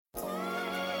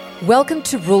Welcome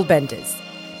to Rule Benders,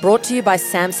 brought to you by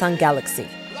Samsung Galaxy.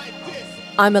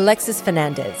 I'm Alexis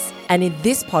Fernandez, and in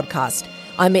this podcast,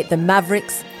 I meet the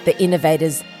mavericks, the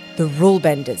innovators, the rule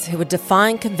benders who are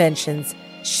defying conventions,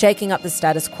 shaking up the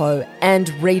status quo, and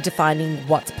redefining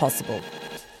what's possible.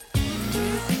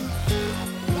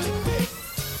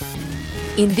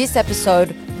 In this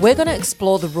episode, we're going to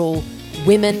explore the rule,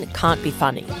 women can't be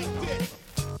funny.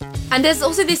 And there's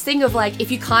also this thing of, like, if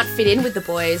you can't fit in with the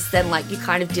boys, then, like, you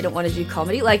kind of didn't want to do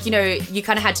comedy. Like, you know, you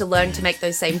kind of had to learn to make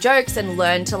those same jokes and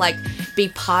learn to, like, be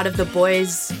part of the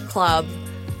boys' club.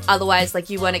 Otherwise, like,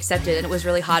 you weren't accepted, and it was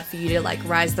really hard for you to, like,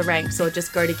 rise the ranks or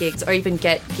just go to gigs or even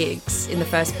get gigs in the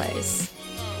first place.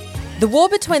 The war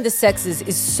between the sexes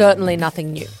is certainly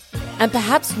nothing new. And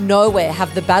perhaps nowhere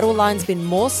have the battle lines been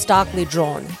more starkly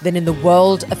drawn than in the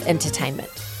world of entertainment.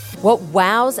 What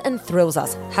wows and thrills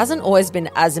us hasn't always been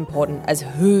as important as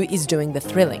who is doing the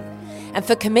thrilling. And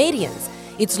for comedians,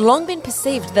 it's long been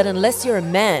perceived that unless you're a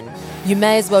man, you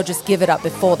may as well just give it up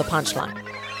before the punchline.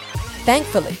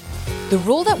 Thankfully, the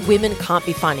rule that women can't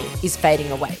be funny is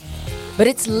fading away. But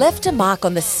it's left a mark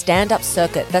on the stand-up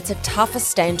circuit that's a tougher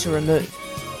stain to remove.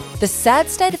 The sad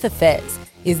state of affairs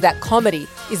is that comedy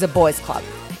is a boys' club,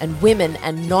 and women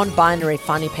and non-binary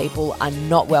funny people are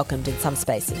not welcomed in some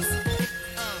spaces.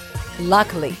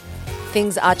 Luckily,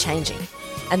 things are changing,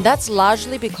 and that's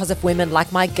largely because of women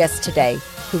like my guest today,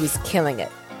 who is killing it,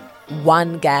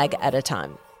 one gag at a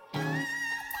time.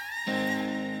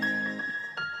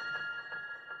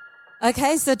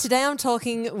 Okay, so today I'm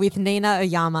talking with Nina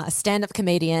Oyama, a stand-up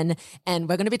comedian, and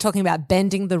we're going to be talking about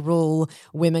bending the rule,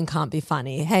 women can't be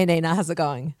funny. Hey Nina, how's it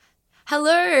going?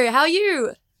 Hello, how are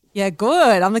you? Yeah,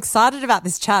 good. I'm excited about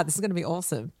this chat. This is going to be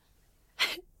awesome.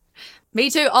 Me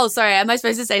too. Oh, sorry. Am I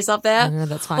supposed to say stuff there? No,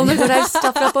 that's fine. Oh my God, I've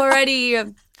stuffed up already.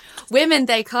 Women,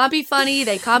 they can't be funny.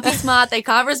 They can't be smart. They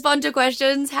can't respond to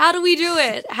questions. How do we do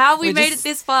it? How have we made it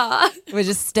this far? We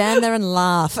just stand there and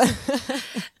laugh.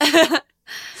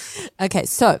 Okay,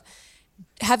 so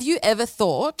have you ever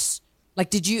thought, like,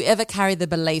 did you ever carry the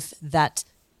belief that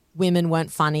women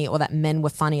weren't funny or that men were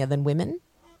funnier than women?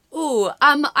 Ooh,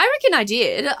 I reckon I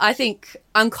did. I think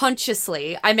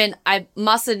unconsciously. I mean, I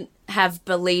mustn't have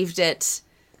believed it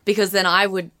because then I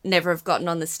would never have gotten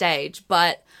on the stage.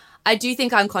 But I do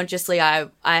think unconsciously I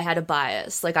had a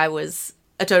bias. Like, I was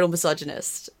a total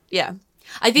misogynist. Yeah.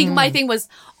 I think my thing was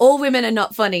all women are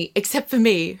not funny except for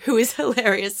me, who is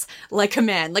hilarious like a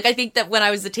man. Like, I think that when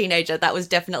I was a teenager, that was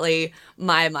definitely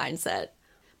my mindset.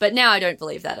 But now I don't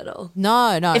believe that at all.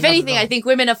 No. If anything, I think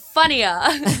women are funnier.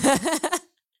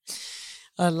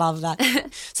 I love that.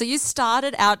 So you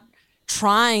started out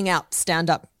trying out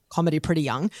stand-up comedy pretty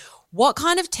young. What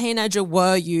kind of teenager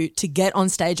were you to get on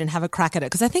stage and have a crack at it?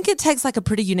 Because I think it takes like a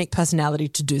pretty unique personality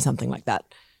to do something like that.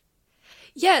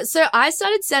 Yeah, so I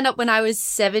started stand-up when I was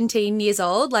 17 years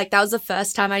old. Like, that was the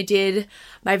first time I did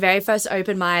my very first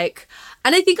open mic.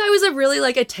 And I think I was a really,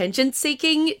 like,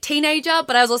 attention-seeking teenager,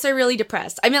 but I was also really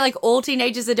depressed. I mean, like, all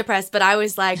teenagers are depressed, but I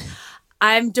was like,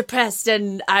 I'm depressed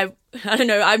and I don't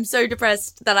know, I'm so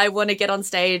depressed that I want to get on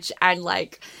stage and,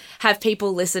 like, have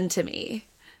people listen to me.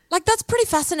 Like, that's pretty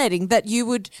fascinating that you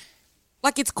would,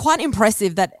 like, it's quite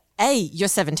impressive that A, you're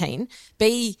 17,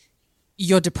 B,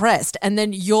 you're depressed, and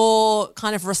then your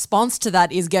kind of response to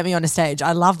that is get me on a stage.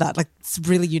 I love that. Like, it's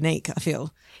really unique, I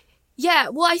feel. Yeah,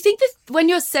 well, I think that when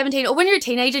you're 17 or when you're a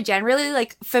teenager generally,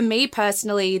 like, for me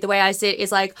personally, the way I see it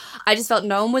is, like, I just felt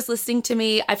no one was listening to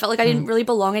me. I felt like I didn't really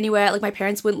belong anywhere. Like, my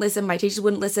parents wouldn't listen, my teachers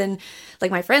wouldn't listen, like,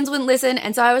 my friends wouldn't listen.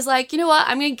 And so I was like, you know what,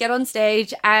 I'm going to get on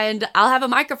stage and I'll have a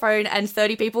microphone and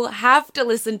 30 people have to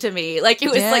listen to me. Like,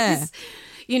 it was like this,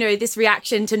 you know, this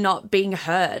reaction to not being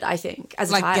heard, I think,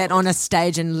 as a child. Like, get on a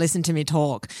stage and listen to me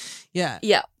talk. Yeah.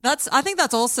 Yeah. I think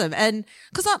that's awesome. And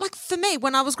because, like, for me,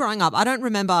 when I was growing up, I don't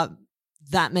remember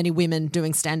that many women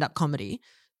doing stand-up comedy.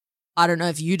 I don't know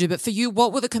if you do, but for you,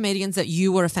 what were the comedians that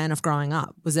you were a fan of growing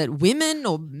up? Was it women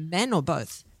or men or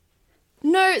both?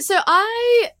 No, so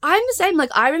I'm the same. Like,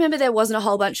 I remember there wasn't a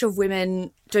whole bunch of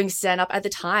women doing stand-up at the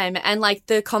time. And, like,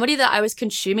 the comedy that I was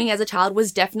consuming as a child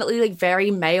was definitely, like,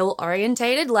 very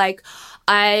male-orientated. Like,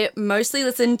 I mostly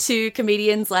listened to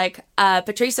comedians like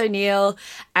Patrice O'Neill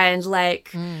and,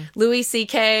 like, Louis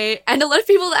C.K. and a lot of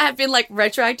people that have been, like,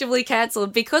 retroactively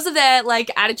cancelled because of their,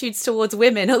 like, attitudes towards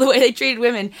women or the way they treated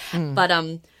women. But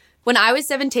when I was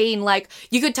 17, like,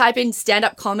 you could type in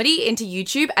stand-up comedy into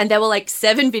YouTube and there were, like,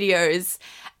 7 videos.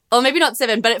 Or maybe not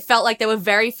 7, but it felt like there were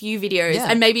very few videos. Yeah.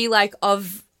 And maybe, like,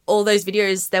 of all those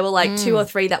videos, there were like 2 or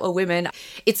 3 that were women.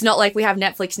 It's not like we have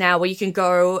Netflix now where you can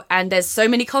go and there's so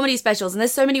many comedy specials and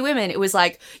there's so many women. It was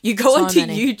like you go onto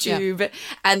YouTube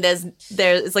and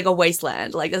there's like a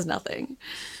wasteland. Like there's nothing.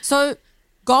 So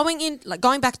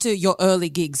going back to your early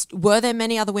gigs, were there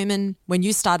many other women when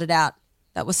you started out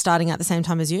that were starting at the same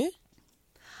time as you?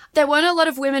 There weren't a lot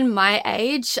of women my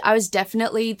age. I was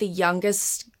definitely the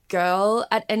youngest girl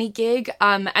at any gig.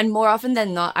 And more often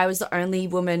than not, I was the only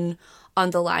woman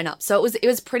on the lineup. So it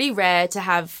was pretty rare to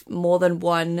have more than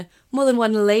one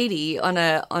lady on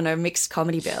a mixed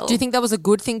comedy bill. Do you think that was a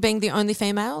good thing being the only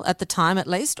female at the time at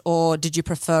least, or did you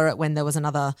prefer it when there was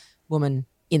another woman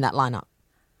in that lineup?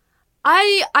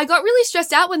 I got really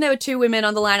stressed out when there were 2 women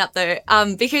on the lineup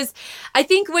though, because I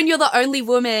think when you're the only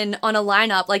woman on a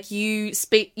lineup, like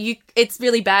it's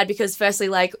really bad because firstly,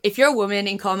 like if you're a woman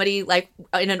in comedy, like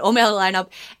in an all-male lineup,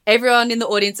 everyone in the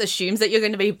audience assumes that you're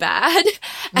going to be bad.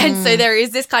 And so there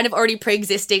is this kind of already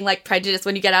pre-existing like prejudice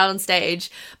when you get out on stage.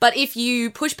 But if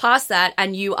you push past that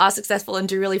and you are successful and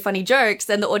do really funny jokes,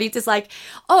 then the audience is like,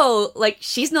 oh, like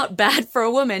she's not bad for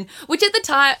a woman, which at the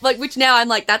time, like, which now I'm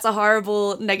like, that's a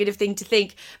horrible negative thing to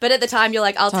think, but at the time you're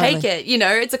like, I'll take it, you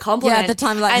know, it's a compliment. Yeah, at the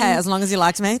time like, hey, as long as you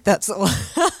liked me, that's all.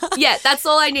 Yeah, that's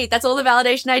all I need. That's all the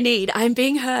validation I need. I'm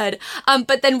being heard.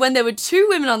 But then when there were 2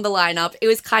 women on the lineup, it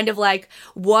was kind of like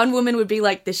one woman would be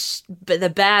like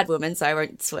the bad woman, so I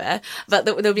won't swear, but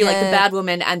there would be like the bad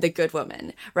woman and the good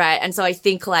woman, right? And so I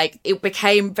think like it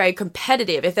became very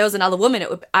competitive. If there was another woman,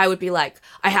 I would be like,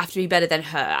 I have to be better than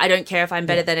her. I don't care if I'm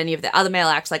better than any of the other male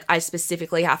acts. Like I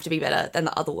specifically have to be better than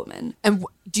the other woman. And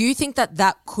do you think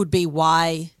that could be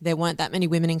why there weren't that many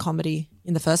women in comedy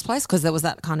in the first place? Because there was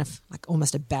that kind of like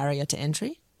almost a barrier to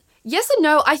entry? Yes and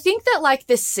no. I think that like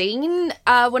the scene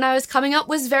when I was coming up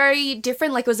was very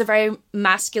different. Like it was a very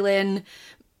masculine,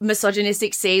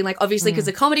 misogynistic scene. Like obviously because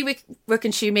the comedy we're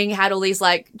consuming had all these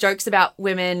like jokes about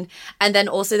women, and then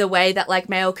also the way that like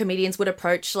male comedians would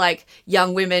approach like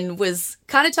young women was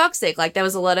kind of toxic. Like there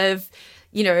was a lot of,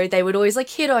 you know, they would always like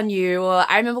hit on you. Or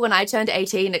I remember when I turned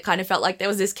 18, it kind of felt like there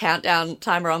was this countdown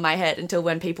timer on my head until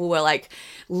when people were like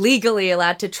legally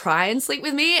allowed to try and sleep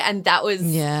with me. And that was,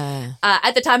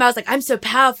 at the time I was like, I'm so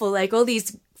powerful. Like all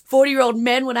these 40-year-old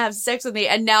men want to have sex with me.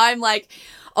 And now I'm like,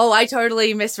 oh, I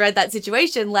totally misread that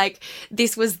situation. Like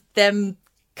this was them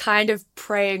kind of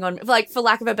preying on, like for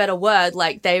lack of a better word,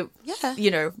 like they,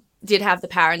 you know, did have the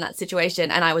power in that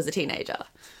situation. And I was a teenager.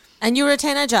 And you were a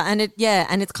teenager and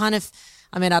it's kind of,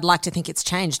 I mean, I'd like to think it's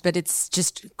changed, but it's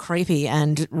just creepy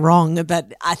and wrong.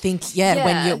 But I think,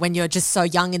 when you're just so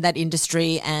young in that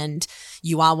industry and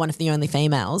you are one of the only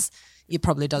females, it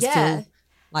probably does feel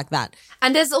like that.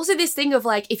 And there's also this thing of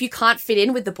like, if you can't fit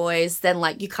in with the boys, then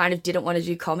like you kind of didn't want to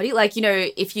do comedy. Like, you know,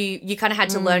 if you kind of had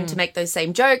to learn to make those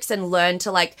same jokes and learn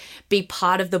to like be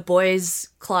part of the boys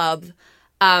club.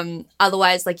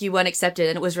 Otherwise, like you weren't accepted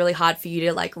and it was really hard for you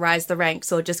to like rise the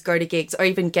ranks or just go to gigs or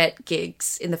even get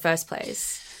gigs in the first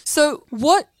place. So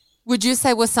what would you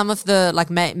say were some of the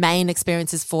like main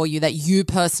experiences for you that you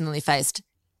personally faced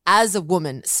as a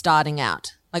woman starting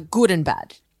out, like good and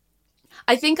bad?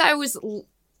 I think I was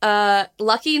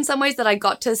lucky in some ways that I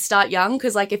got to start young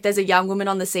because like if there's a young woman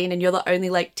on the scene and you're the only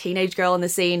like teenage girl on the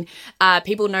scene,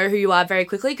 people know who you are very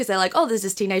quickly because they're like, oh, there's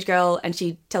this teenage girl and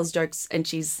she tells jokes and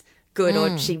she's good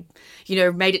or she, you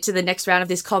know, made it to the next round of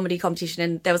this comedy competition,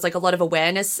 and there was like a lot of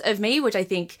awareness of me, which I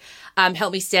think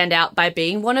helped me stand out by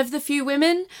being one of the few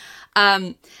women.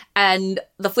 And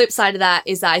the flip side of that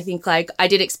is that I think like I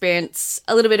did experience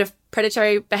a little bit of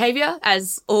predatory behavior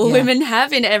as all women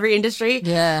have in every industry.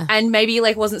 Yeah. And maybe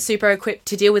like wasn't super equipped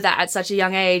to deal with that at such a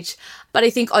young age. But I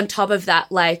think on top of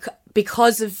that, like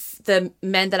because of the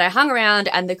men that I hung around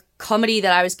and the comedy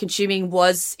that I was consuming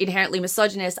was inherently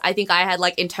misogynist, I think I had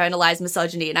like internalized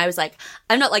misogyny and I was like,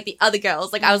 I'm not like the other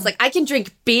girls. Like I was like, I can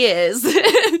drink beers.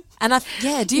 And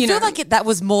do you feel like that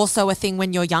was more so a thing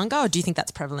when you're younger, or do you think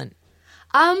that's prevalent?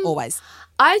 Always.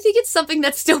 I think it's something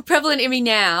that's still prevalent in me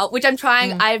now, which I'm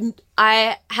trying.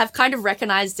 I have kind of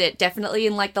recognized it definitely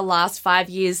in like the last 5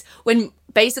 years when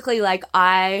basically like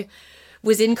I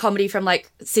was in comedy from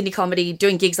like Sydney comedy,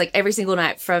 doing gigs like every single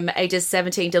night from ages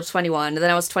 17 till 21. And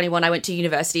then I was 21, I went to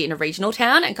university in a regional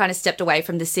town and kind of stepped away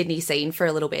from the Sydney scene for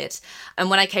a little bit. And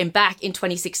when I came back in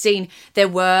 2016, there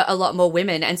were a lot more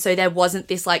women. And so there wasn't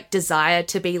this like desire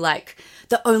to be like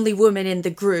the only woman in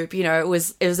the group. You know, it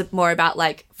was more about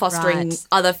like fostering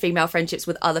other female friendships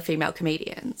with other female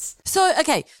comedians. So,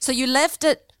 okay. So you left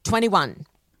at 21.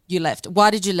 You left.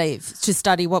 Why did you leave? To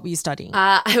study? What were you studying?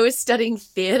 I was studying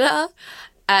theatre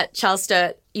at Charles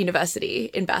Sturt University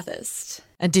in Bathurst.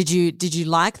 And did you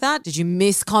like that? Did you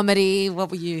miss comedy? What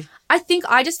were you? I think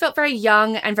I just felt very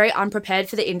young and very unprepared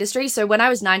for the industry. So when I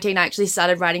was 19, I actually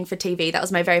started writing for TV. That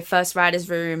was my very first writer's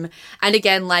room. And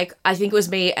again, like, I think it was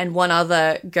me and one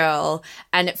other girl.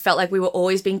 And it felt like we were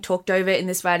always being talked over in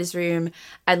this writer's room.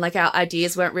 And like our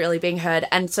ideas weren't really being heard.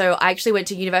 And so I actually went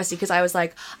to university because I was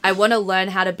like, I want to learn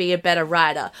how to be a better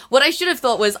writer. What I should have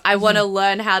thought was I want to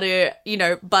learn how to, you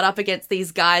know, butt up against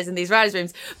these guys in these writer's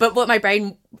rooms. But what my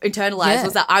brain internalized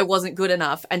was that I wasn't good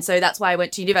enough. And so that's why I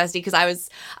went to university, because I was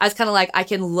kind of like, I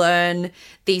can learn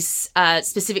these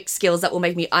specific skills that will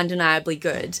make me undeniably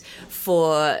good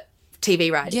for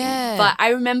TV writing. Yeah. But I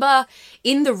remember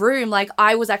in the room, like,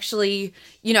 I was actually,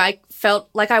 you know, I felt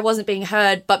like I wasn't being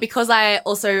heard, but because I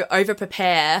also over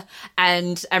prepare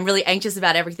and am really anxious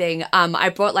about everything, I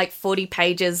brought like 40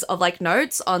 pages of like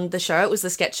notes on the show. It was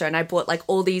the sketch show, and I brought like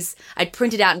all these, I'd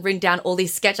printed out and written down all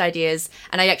these sketch ideas,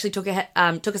 and I actually took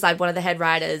aside one of the head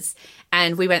writers,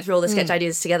 and we went through all the sketch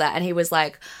ideas together. And he was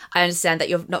like, I understand that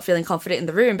you're not feeling confident in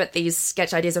the room, but these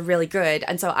sketch ideas are really good.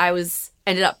 And so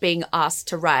ended up being asked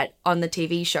to write on the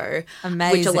TV show.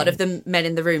 Amazing. Which a lot of the men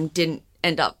in the room didn't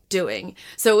end up doing.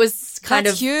 So it was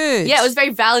That's huge. Yeah, it was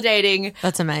very validating.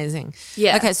 That's amazing.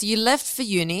 Yeah. Okay, so you left for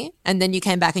uni and then you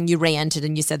came back and you re-entered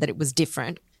and you said that it was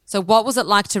different. So what was it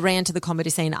like to re-enter the comedy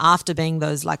scene after being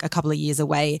those like a couple of years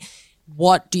away?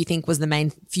 What do you think was the main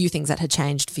few things that had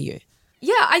changed for you?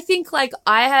 Yeah, I think like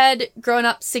I had grown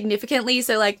up significantly.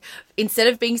 So like instead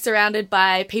of being surrounded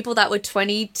by people that were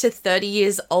 20 to 30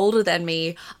 years older than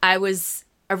me, I was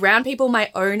around people my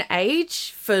own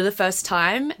age for the first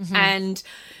time and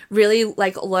really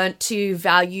like learnt to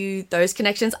value those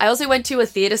connections. I also went to a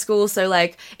theatre school, so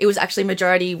like it was actually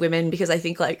majority women, because I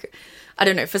think like, I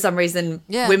don't know, for some reason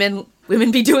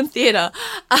women be doing theatre,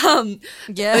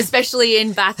 especially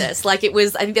in Bathurst. Like it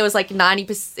was, I think there was like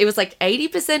 90%, it was like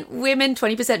 80% women,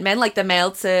 20% men, like the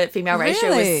male to female ratio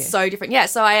was so different. Yeah,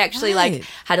 so I actually like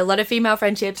had a lot of female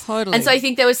friendships. Totally. And so I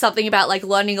think there was something about like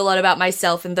learning a lot about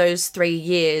myself in those 3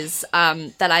 years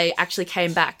that I actually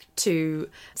came back to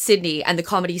Sydney and the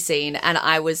comedy scene, and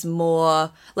I was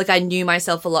more, like I knew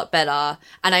myself a lot better,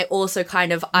 and I also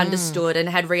kind of understood and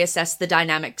had reassessed the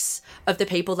dynamics of the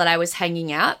people that I was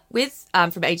hanging out with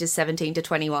from ages 17 to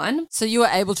 21. So you were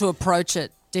able to approach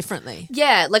it differently.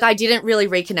 Yeah, like I didn't really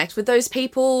reconnect with those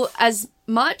people as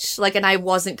much, like, and I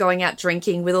wasn't going out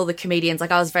drinking with all the comedians.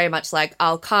 Like I was very much like,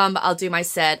 I'll come, I'll do my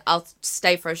set, I'll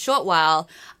stay for a short while,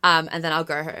 and then I'll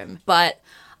go home. But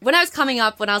when I was coming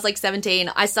up, when I was like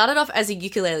 17, I started off as a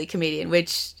ukulele comedian,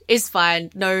 which is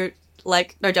fine. No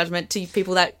judgment to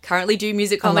people that currently do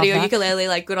music comedy or ukulele,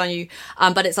 like good on you.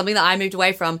 But it's something that I moved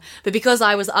away from. But because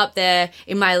I was up there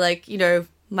in my like, you know,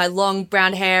 my long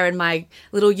brown hair and my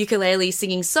little ukulele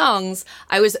singing songs,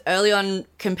 I was early on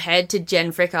compared to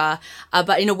Jen Fricker,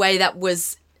 but in a way that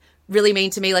was really mean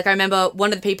to me. Like I remember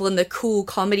one of the people in the cool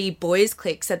comedy boys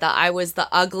clique said that I was the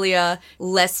uglier,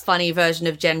 less funny version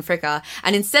of Jen Fricker.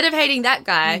 And instead of hating that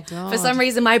guy, for some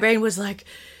reason my brain was like,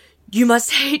 you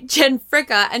must hate Jen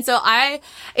Fricker. And so I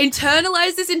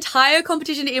internalized this entire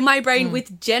competition in my brain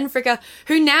with Jen Fricker,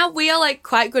 who now we are like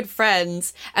quite good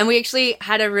friends. And we actually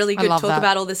had a really good talk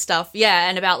about all this stuff. Yeah.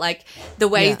 And about like the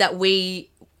ways that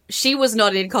she was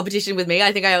not in competition with me.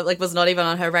 I think I like was not even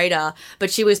on her radar,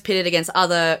 but she was pitted against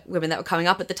other women that were coming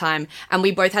up at the time. And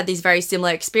we both had these very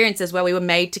similar experiences where we were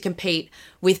made to compete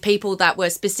with people that were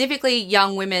specifically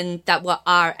young women that were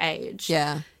our age.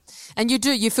 Yeah. And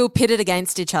you feel pitted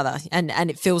against each other, and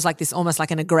it feels like this almost like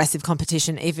an aggressive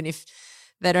competition, even if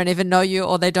they don't even know you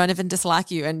or they don't even dislike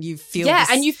you, and you feel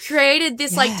and you've created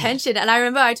this like tension. And I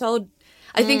remember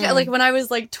I think like when I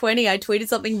was like 20, I tweeted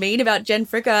something mean about Jen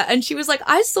Fricker, and she was like,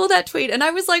 I saw that tweet and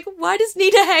I was like, why does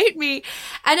Nita hate me?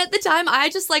 And at the time I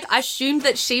just like assumed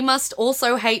that she must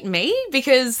also hate me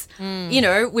because, you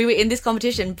know, we were in this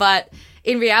competition, but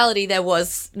in reality there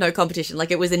was no competition.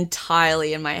 Like it was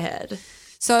entirely in my head.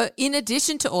 So in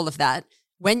addition to all of that,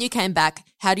 when you came back,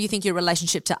 how do you think your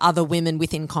relationship to other women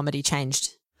within comedy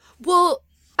changed? Well,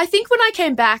 I think when I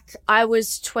came back, I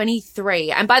was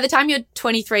 23. And by the time you're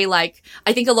 23, like,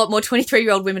 I think a lot more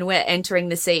 23-year-old women were entering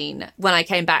the scene when I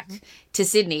came back to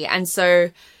Sydney. And so,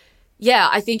 yeah,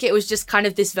 I think it was just kind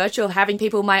of this virtue of having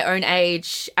people my own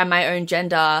age and my own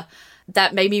gender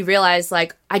that made me realize,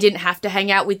 like, I didn't have to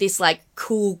hang out with this, like,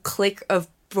 cool clique of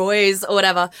boys or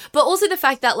whatever. But also the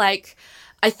fact that, like,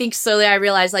 I think slowly I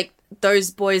realized, like,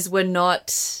 those boys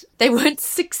they weren't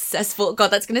successful. God,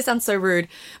 that's going to sound so rude.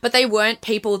 But they weren't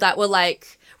people that were,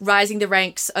 like, rising the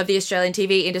ranks of the Australian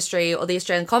TV industry or the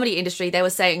Australian comedy industry, they were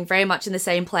staying very much in the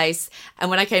same place. And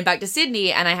when I came back to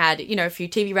Sydney and I had, you know, a few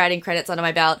TV writing credits under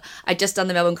my belt, I'd just done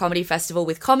the Melbourne Comedy Festival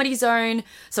with Comedy Zone.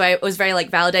 So I was very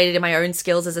like validated in my own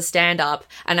skills as a stand-up,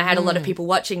 and I had a lot of people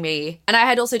watching me. And I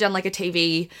had also done like a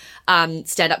TV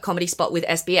stand-up comedy spot with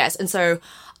SBS. And so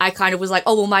I kind of was like,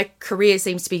 oh, well, my career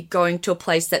seems to be going to a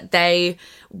place that they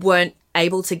weren't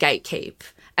able to gatekeep.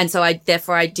 And so I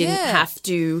didn't have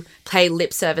to pay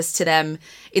lip service to them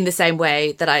in the same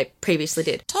way that I previously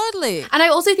did. Totally. And I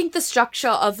also think the structure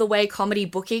of the way comedy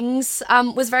bookings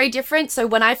was very different. So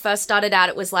when I first started out,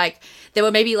 it was like there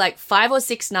were maybe like 5 or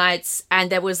 6 nights,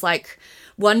 and there was like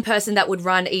one person that would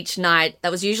run each night.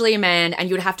 That was usually a man, and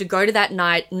you would have to go to that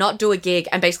night, not do a gig,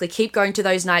 and basically keep going to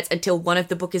those nights until one of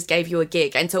the bookers gave you a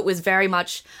gig. And so it was very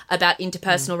much about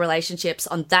interpersonal relationships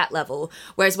on that level.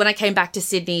 Whereas when I came back to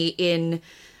Sydney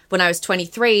when I was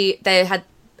 23, they had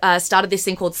started this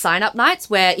thing called sign-up nights,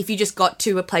 where if you just got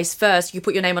to a place first, you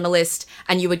put your name on a list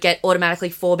and you would get automatically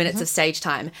 4 minutes of stage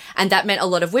time. And that meant a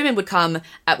lot of women would come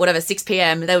at 6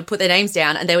 p.m, they would put their names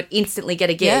down and they would instantly get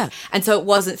a gig. Yeah. And so it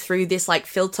wasn't through this like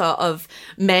filter of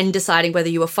men deciding whether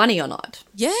you were funny or not.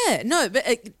 Yeah, no, but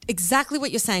exactly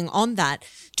what you're saying on that.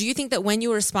 Do you think that when you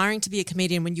were aspiring to be a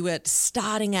comedian, when you were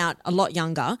starting out a lot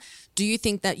younger, do you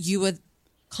think that you were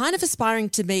kind of aspiring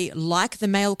to be like the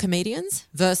male comedians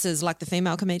versus like the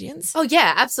female comedians? Oh,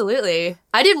 yeah, absolutely.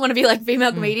 I didn't want to be like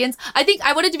female comedians. I think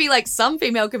I wanted to be like some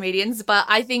female comedians, but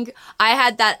I think I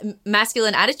had that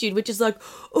masculine attitude, which is like,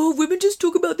 oh, women just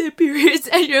talk about their periods.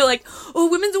 And you're like, oh,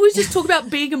 women always just talk about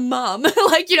being a mum.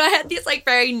 Like, you know, I had this like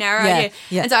very narrow idea.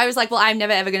 Yeah. And so I was like, well, I'm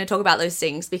never ever going to talk about those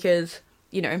things because,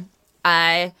 you know,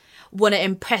 I want to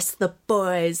impress the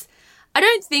boys. I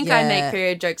don't think I make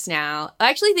period jokes now. I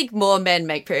actually think more men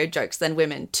make period jokes than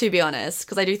women, to be honest,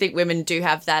 because I do think women do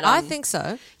have that. I think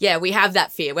so. Yeah, we have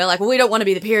that fear. We're like, well, we don't want to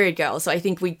be the period girl, so I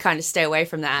think we kind of stay away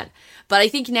from that. But I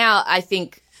think now,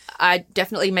 I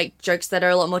definitely make jokes that are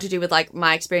a lot more to do with like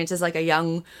my experience as like a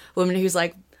young woman who's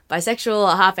like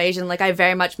bisexual or half Asian. Like I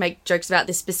very much make jokes about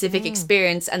this specific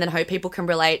experience and then hope people can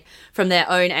relate from their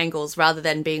own angles rather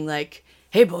than being like,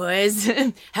 hey boys,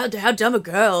 how dumb are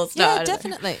girls? No, yeah,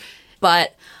 definitely.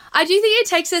 But I do think it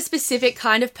takes a specific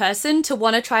kind of person to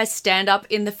want to try stand up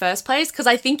in the first place, because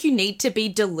I think you need to be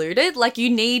deluded. Like you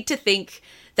need to think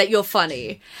that you're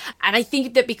funny. And I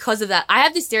think that because of that, I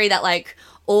have this theory that like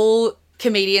all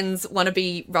comedians want to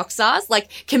be rock stars.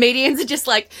 Like comedians are just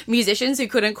like musicians who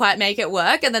couldn't quite make it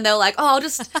work, and then they're like, oh, I'll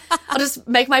just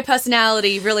make my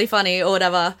personality really funny or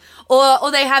whatever. Or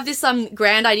they have this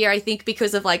grand idea, I think,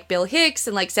 because of like Bill Hicks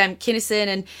and like Sam Kinison,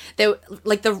 and they're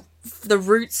like the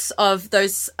roots of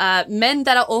those men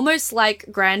that are almost like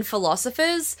grand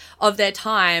philosophers of their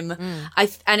time. I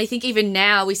think even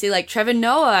now we see like Trevor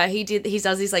Noah, he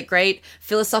does these like great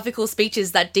philosophical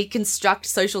speeches that deconstruct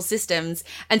social systems.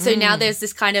 And so now there's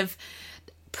this kind of,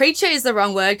 preacher is the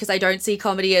wrong word because I don't see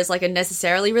comedy as like a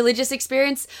necessarily religious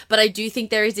experience, but I do think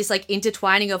there is this like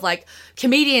intertwining of like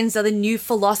comedians are the new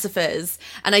philosophers.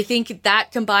 And I think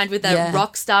that combined with that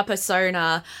rock star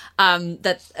persona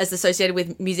that is associated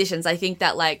with musicians, I think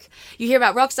that like you hear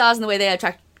about rock stars and the way they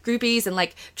attract groupies and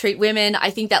like treat women. I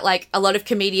think that like a lot of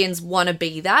comedians want to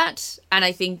be that. And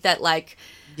I think that like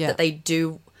that they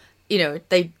do, you know,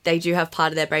 they do have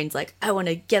part of their brains like, I want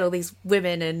to get all these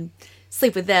women and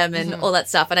sleep with them and all that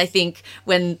stuff. And I think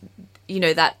when, you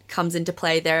know, that comes into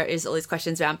play, there is all these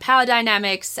questions around power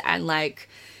dynamics and like,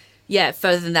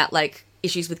 further than that, like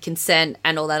issues with consent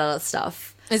and all that other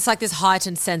stuff. It's like this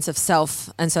heightened sense of self.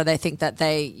 And so they think that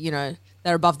they, you know,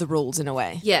 they're above the rules in a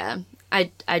way. Yeah,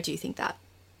 I do think that.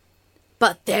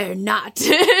 But they're not.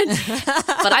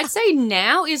 But I'd say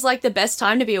now is like the best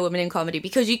time to be a woman in comedy,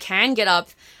 because you can get up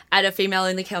at a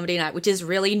female-only comedy night, which is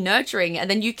really nurturing. And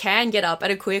then you can get up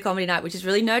at a queer comedy night, which is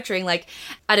really nurturing. Like,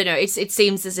 I don't know, it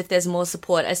seems as if there's more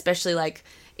support, especially like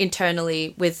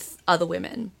internally with other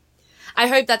women. I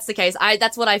hope that's the case.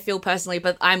 That's what I feel personally,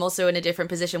 but I'm also in a different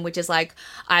position, which is like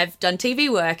I've done TV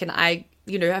work and I,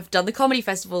 you know, have done the comedy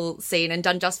festival scene and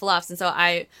done Just for Laughs. And so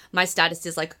my status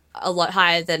is like a lot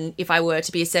higher than if I were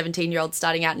to be a 17-year-old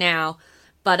starting out now.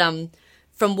 But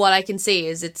from what I can see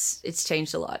is it's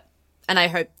changed a lot. And I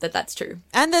hope that that's true.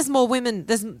 And there's more women.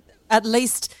 There's at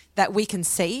least that we can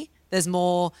see. There's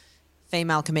more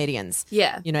female comedians.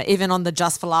 Yeah. You know, even on the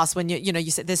Just for Laughs, when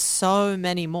you said there's so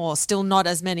many more, still not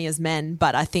as many as men.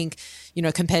 But I think, you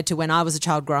know, compared to when I was a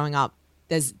child growing up,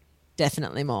 there's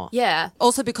definitely more. Yeah.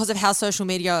 Also because of how social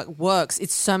media works,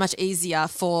 it's so much easier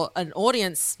for an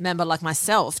audience member like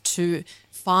myself to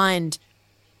find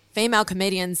female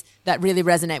comedians that really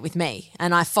resonate with me.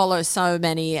 And I follow so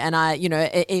many, and I,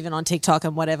 even on TikTok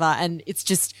and whatever. And it's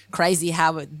just crazy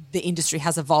how the industry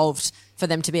has evolved for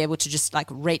them to be able to just like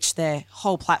reach their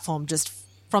whole platform just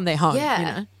from their home.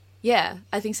 Yeah. Yeah,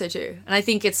 I think so too. And I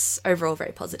think it's overall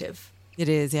very positive. It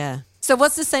is, yeah. So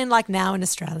what's the scene like now in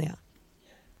Australia?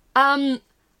 I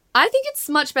think it's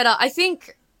much better. I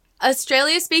think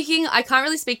Australia speaking, I can't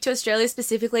really speak to Australia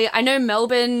specifically. I know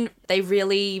Melbourne, they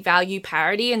really value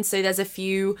parity. And so there's a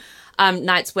few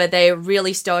nights where they're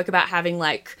really stoic about having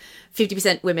like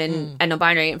 50% women and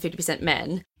non-binary and 50%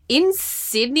 men. In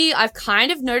Sydney, I've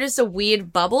kind of noticed a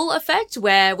weird bubble effect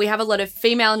where we have a lot of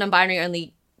female non-binary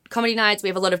only comedy nights. We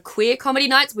have a lot of queer comedy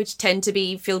nights, which tend to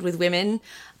be filled with women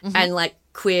and like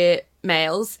queer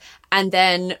males. And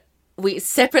then we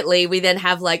then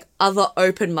have like other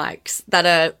open mics that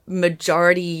are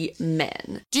majority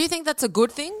men. Do you think that's a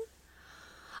good thing?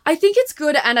 I think it's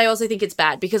good, and I also think it's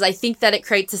bad because I think that it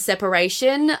creates a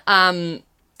separation.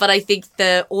 But I think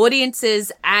the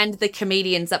audiences and the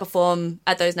comedians that perform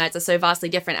at those nights are so vastly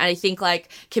different. And I think like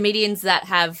comedians that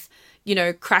have,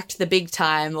 cracked the big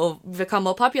time or become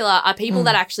more popular are people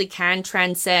that actually can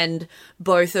transcend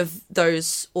both of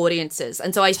those audiences.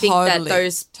 And so I think that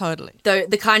those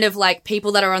the kind of like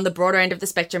people that are on the broader end of the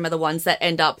spectrum are the ones that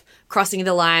end up crossing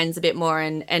the lines a bit more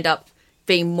and end up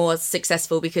being more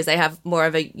successful because they have more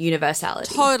of a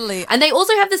universality. Totally. And they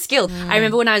also have the skill. I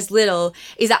remember when I was little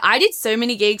is that I did so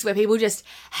many gigs where people just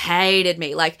hated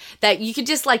me. Like that you could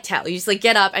just like tell. You just like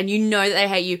get up and you know that they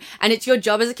hate you. And it's your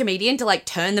job as a comedian to like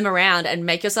turn them around and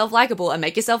make yourself likable and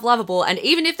make yourself lovable. And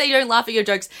even if they don't laugh at your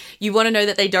jokes, you want to know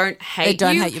that they don't hate you. They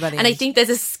don't hate you by the end. And I think there's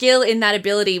a skill in that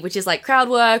ability, which is like crowd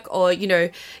work or,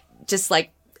 just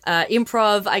like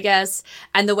improv, I guess,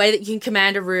 and the way that you can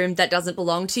command a room that doesn't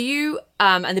belong to you,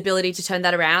 and the ability to turn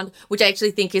that around, which I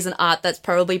actually think is an art that's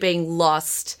probably being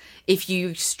lost if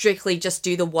you strictly just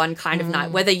do the one kind of night,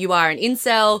 whether you are an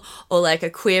incel or like a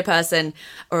queer person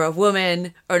or a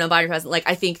woman or a non-binary person. Like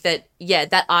I think that,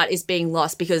 that art is being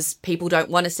lost because people don't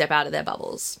want to step out of their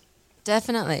bubbles.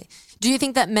 Definitely. Do you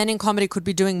think that men in comedy could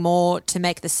be doing more to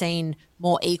make the scene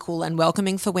more equal and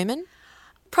welcoming for women?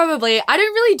 Probably. I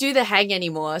don't really do the hang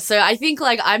anymore. So I think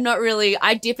like I'm not really,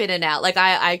 I dip in and out. Like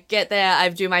I get there, I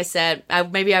do my set,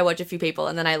 maybe I watch a few people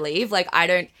and then I leave. Like I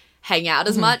don't hang out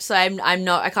as much. So I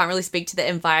can't really speak to the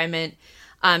environment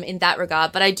in that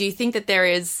regard. But I do think that there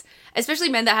is, especially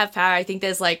men that have power, I think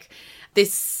there's like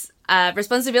this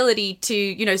responsibility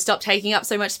to, stop taking up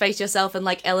so much space yourself and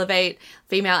like elevate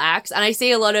female acts. And I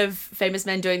see a lot of famous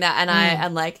men doing that and I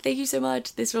am like, thank you so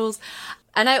much, this rules.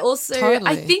 And I also,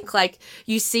 I think like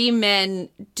you see men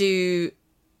do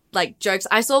like jokes.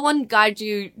 I saw one guy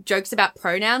do jokes about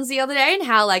pronouns the other day and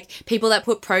how like people that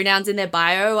put pronouns in their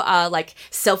bio are like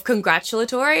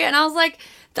self-congratulatory. And I was like,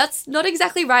 that's not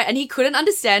exactly right. And he couldn't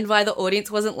understand why the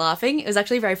audience wasn't laughing. It was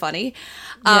actually very funny.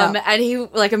 And he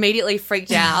like immediately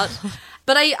freaked out.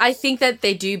 But I think that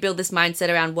they do build this mindset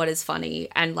around what is funny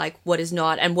and like what is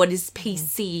not and what is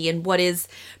PC and what is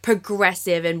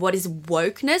progressive and what is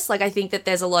wokeness. Like I think that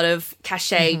there's a lot of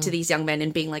cachet to these young men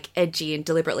in being like edgy and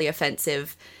deliberately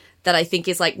offensive that I think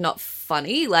is like not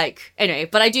funny. Like anyway,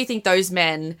 but I do think those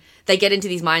men, they get into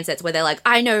these mindsets where they're like,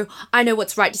 I know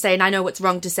what's right to say and I know what's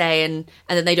wrong to say, and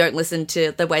then they don't listen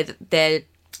to the way that their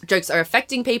jokes are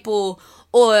affecting people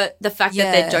or the fact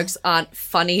that their jokes aren't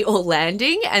funny or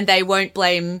landing, and they won't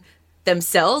blame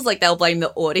themselves, like they'll blame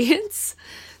the audience.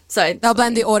 So they'll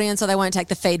blame the audience, or they won't take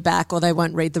the feedback, or they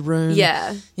won't read the room.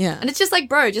 Yeah. And it's just like,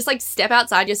 bro, just like step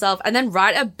outside yourself and then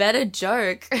write a better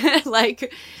joke.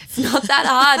 Like it's not that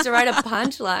hard to write a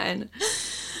punchline.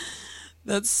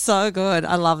 That's so good.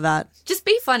 I love that. Just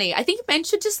be funny. I think men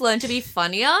should just learn to be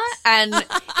funnier, and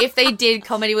if they did,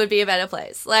 comedy would be a better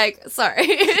place. Like, sorry.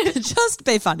 Just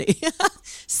be funny.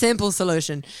 Simple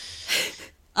solution.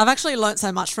 I've actually learnt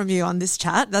so much from you on this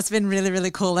chat. That's been really,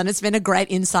 really cool, and it's been a great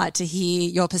insight to hear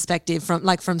your perspective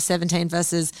from 17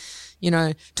 versus,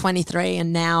 23,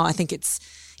 and now I think it's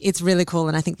really cool,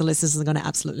 and I think the listeners are going to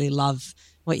absolutely love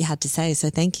what you had to say. So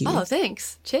thank you. Oh,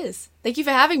 thanks. Cheers. Thank you for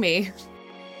having me.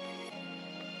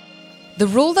 The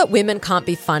rule that women can't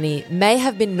be funny may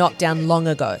have been knocked down long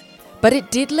ago, but it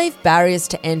did leave barriers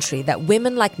to entry that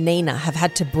women like Nina have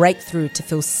had to break through to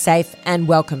feel safe and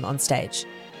welcome on stage.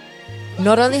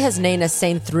 Not only has Nina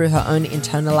seen through her own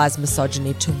internalized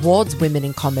misogyny towards women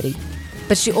in comedy,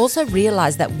 but she also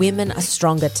realized that women are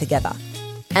stronger together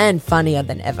and funnier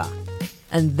than ever.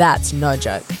 And that's no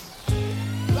joke.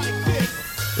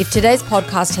 If today's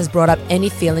podcast has brought up any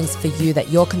feelings for you that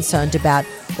you're concerned about,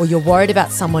 or you're worried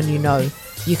about someone you know,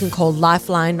 you can call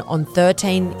Lifeline on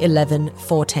 13 11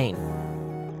 14.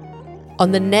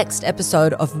 on the next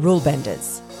episode of Rule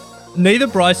Benders. Neither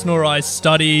Bryce nor I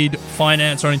studied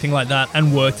finance or anything like that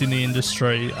and worked in the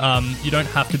industry. You don't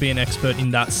have to be an expert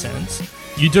in that sense.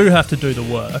 You do have to do the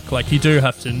work. Like, you do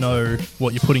have to know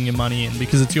what you're putting your money in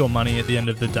because it's your money at the end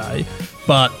of the day.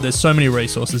 But there's so many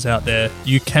resources out there.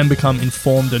 You can become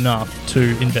informed enough to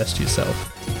invest yourself.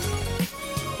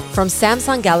 From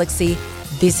Samsung Galaxy,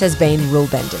 this has been Rule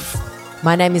Benders.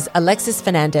 My name is Alexis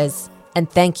Fernandez, and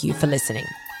thank you for listening.